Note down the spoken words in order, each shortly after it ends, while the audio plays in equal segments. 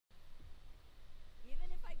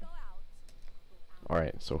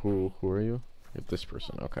Alright, so who are you? You're this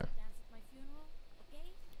person, okay.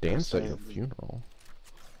 Dance at your funeral?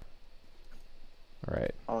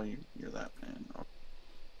 Alright. Oh, you're that man.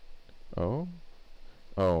 Oh?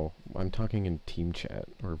 Oh, I'm talking in team chat,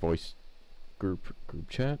 or voice group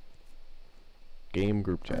chat? Game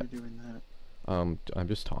group chat. Why are you doing that? I'm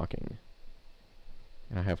just talking.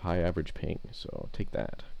 And I have high average ping, so take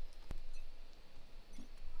that.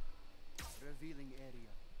 Revealing area.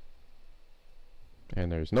 And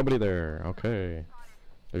there's nobody there, okay.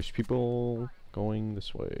 There's people going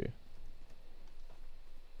this way.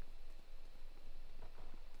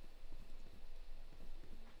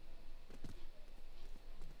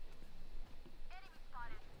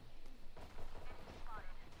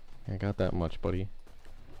 I got that much, buddy.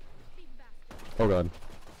 Oh god.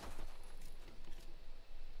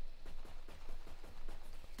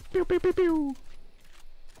 Pew pew pew pew.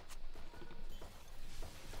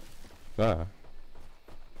 Ah.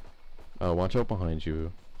 Watch out behind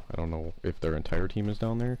you. I don't know if their entire team is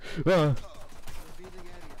down there. Ah!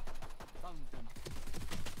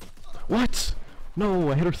 What? No,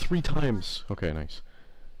 I hit her 3 times. Okay, nice.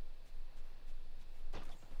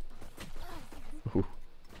 Ooh.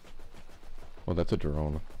 Oh, that's a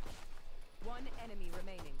drone. One enemy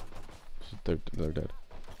remaining. They're dead.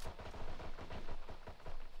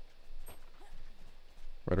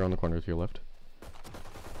 Right around the corner to your left.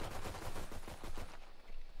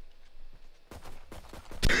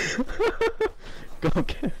 Go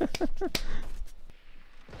get.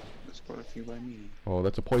 There's quite a few by me. Oh,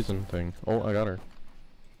 that's a poison thing. Oh, I got her.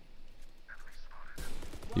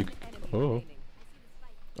 You. Oh.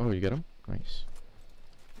 Oh, you get him? Nice.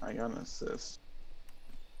 I got an assist.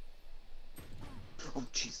 Oh,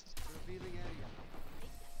 Jesus.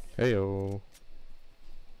 Heyo.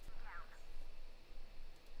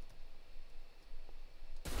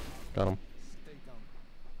 Got him.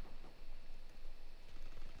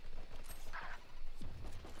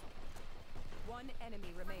 One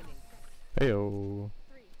enemy remaining. Heyo.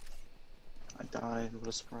 I died. What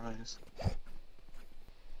a surprise.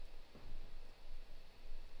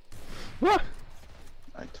 Ah!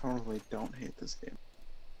 I totally don't hate this game.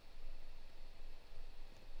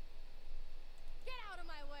 Get out of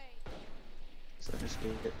my way. So I just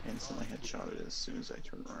get instantly headshotted as soon as I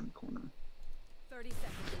turn around the corner. 30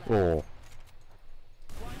 seconds left. Oh.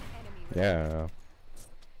 One enemy remaining. Yeah.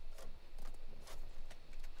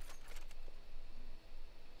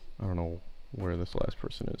 I don't know where this last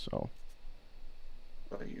person is. Oh.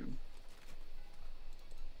 By you.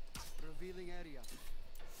 Revealing area.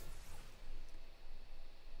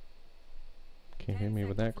 Can't hit me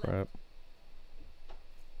with that crap.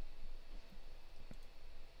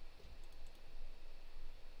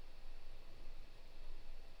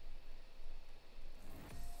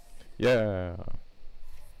 Yeah.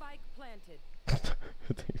 Spike planted.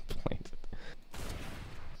 They planted.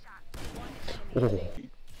 One enemy Oh, remaining.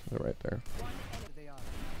 they're right there. One enemy. They are.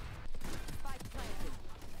 Spike planted.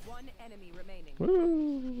 One enemy remaining.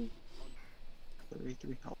 Woo!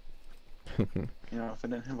 33 health. You know, if I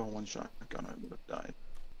didn't have a one-shot gun, I would have died.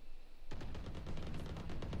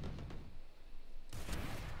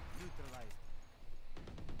 Neutralized.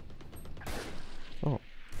 Oh,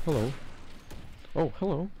 hello. Oh,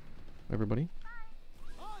 hello, everybody.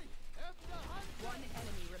 One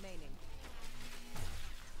enemy remaining.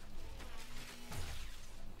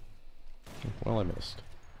 Well, I missed.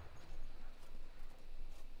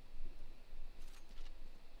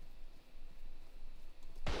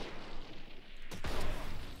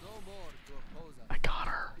 No more to oppose us. I got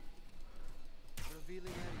her.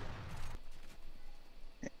 Revealing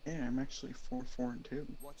area. Yeah, I'm actually 4-4-2.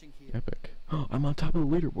 Watching here. Epic. Oh, I'm on top of the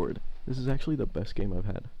leaderboard. This is actually the best game I've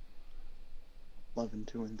had.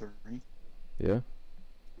 11-2-3. Yeah.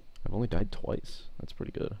 I've only died twice. That's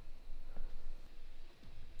pretty good.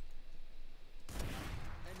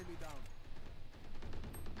 Enemy down.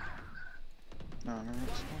 No, no,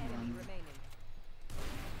 it's Enemy fine.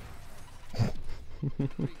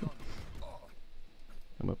 remaining. Recon.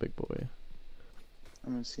 I'm a big boy. I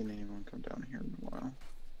haven't seen anyone come down here in a while.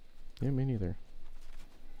 Yeah, me neither.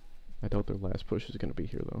 I doubt their last push is gonna be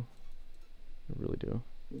here though. I really do.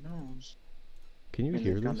 Who knows? Can you And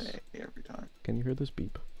hear they've gone this? to A every time. Can you hear this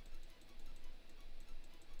beep?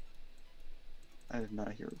 I did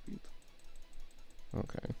not hear a beep.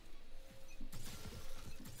 Okay.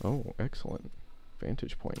 Oh, excellent.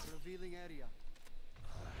 Vantage point. Revealing area.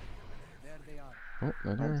 There they are. Oh,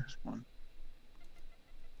 Oh, there. there's one.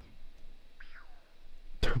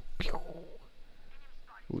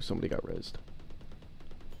 Ooh, somebody got rezzed.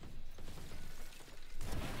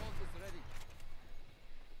 Assault is ready.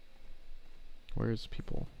 Where's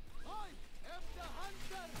people? One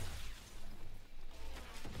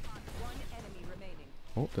enemy remaining.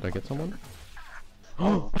 Oh, did I get someone?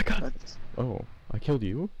 Oh, I got. that's- Oh, I killed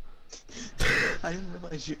you. I didn't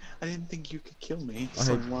realize you. I didn't think you could kill me, I-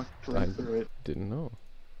 so I walked right through it. Didn't know.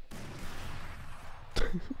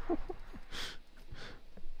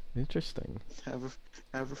 Interesting.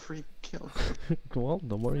 Have a free kill. Well,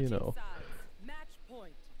 the more you know. Sides. Match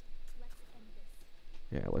point. Let's end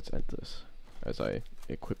this. Yeah, let's end this. As I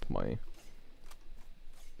equip my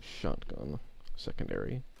shotgun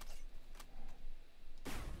secondary.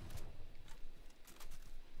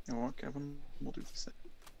 You know what, Kevin? We'll do the same.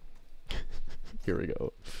 Here we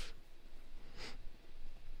go.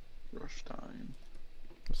 Rush time.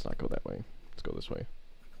 Let's not go that way. Let's go this way.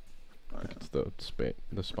 Oh, I think it's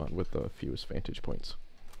the spot with the fewest vantage points.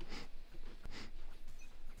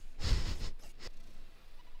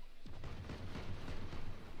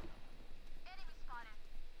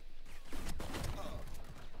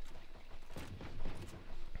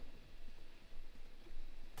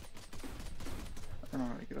 I don't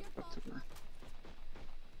know how to get up to her.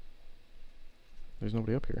 There's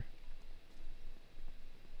nobody up here.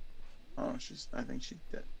 Oh, I think she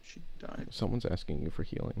dead. She died. Someone's asking you for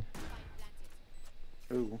healing.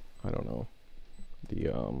 Ooh. I don't know.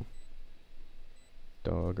 The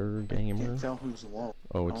Dogger I Gamer. can't tell who's low.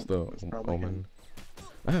 Oh, it's the it's probably Omen.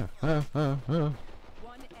 him. Ah!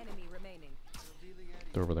 One enemy remaining.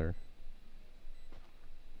 They're over there.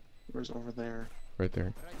 Where's over there? Right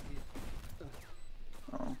there. Right here.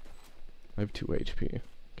 Oh. I have 2 HP.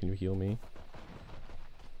 Can you heal me?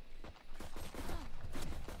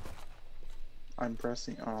 I'm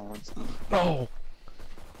pressing. Oh, it's. No!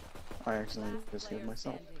 I accidentally Last just healed player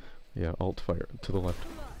myself. standing. Yeah, alt fire to the left.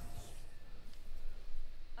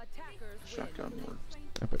 Attackers Shotgun win. worked.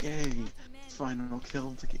 Epic. Yay! Final kill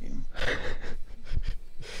of the game.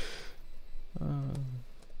 Uh,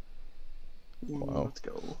 Ooh, Wow. let's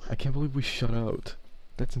go. I can't believe we shut out.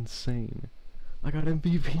 That's insane. I got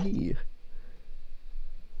MVP.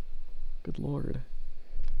 Good lord.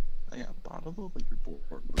 I got bottom of the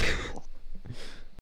leaderboard.